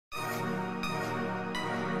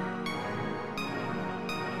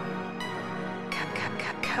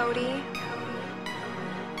Cody.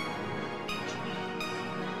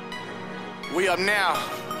 We up now.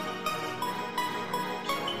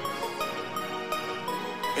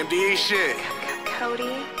 MDE shit.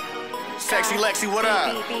 Cody. Sexy Lexy, what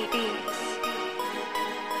up?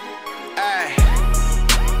 Ay.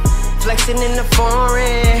 Flexing in the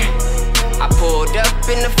foreign, I pulled up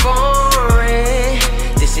in the foreign.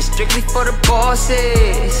 This is strictly for the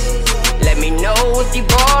bosses. Let me know if you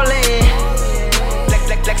ballin'.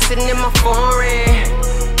 Flexing in my foreign,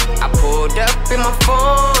 I pulled up in my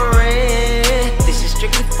foreign. This is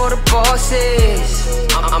strictly for the bosses.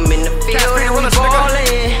 I'm in the field and we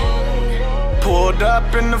ballin'. Pulled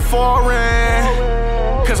up in the foreign,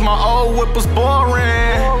 cause my old whip was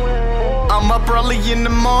boring. I'm up early in the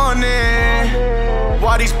morning,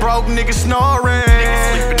 why these broke niggas snoring?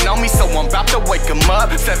 Niggas sleeping on me, so I'm about to wake 'em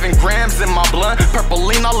up. 7 grams in my blunt, purple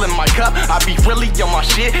lean all in my cup. I be really on my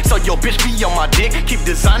shit, so your bitch be on my dick. Keep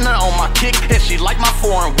designer on my kick, and she like my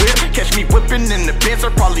foreign whip. Catch me whipping in the Benz, or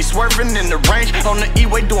probably swerving in the range. On the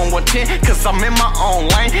E-way doing 110, cause I'm in my own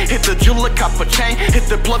lane. Hit the jeweler, cop a chain, hit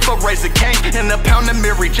the plug for Razor Cane, and a pound of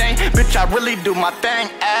Mary Jane. Bitch, I really do my thing,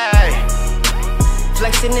 ayy.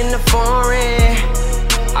 Flexing in the foreign,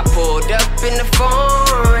 I pulled up in the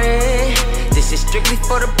foreign. This is strictly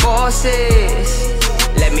for the bosses.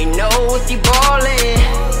 Let me know if you ballin'.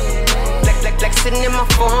 Flexing in my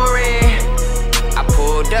foreign, I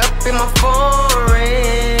pulled up in my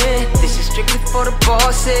foreign. This is strictly for the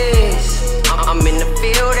bosses. I'm in the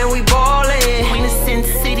field and we ballin'. Queen of Sin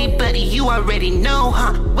City, buddy, you already know,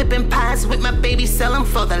 huh? Whipping pies with my baby, sell 'em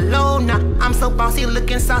for the low. Now I'm so bossy,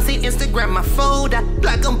 looking saucy, Instagram my folder.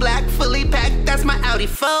 Black on black, fully packed, that's my Audi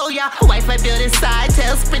 4, yeah. Wi-Fi built inside,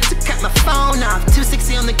 tell Sprint to cut my phone off.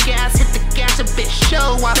 260 on the gas, hit the gas, a bitch show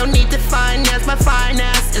off. No need to finance, my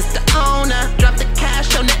finance is the owner. Drop the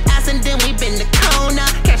cash on the ass and then we bend the corner.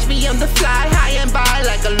 Catch me on the fly, high and by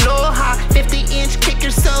like aloha. 50-inch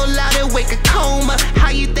kicker so loud it wake a coma. How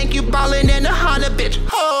you think you ballin' in a Honda, bitch?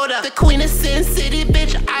 Hold up. The Queen of Sin City,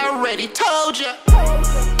 bitch, I already told ya.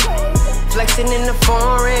 Flexing in the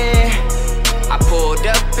foreign, I pulled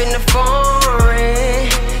up in the foreign.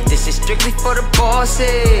 This is strictly for the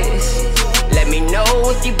bosses. Let me know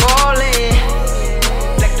if you ballin'.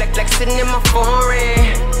 Flexing in my foreign,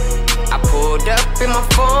 I pulled up in my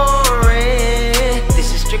foreign.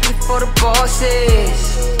 This is strictly for the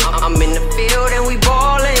bosses. I'm in the field and we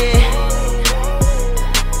ballin'.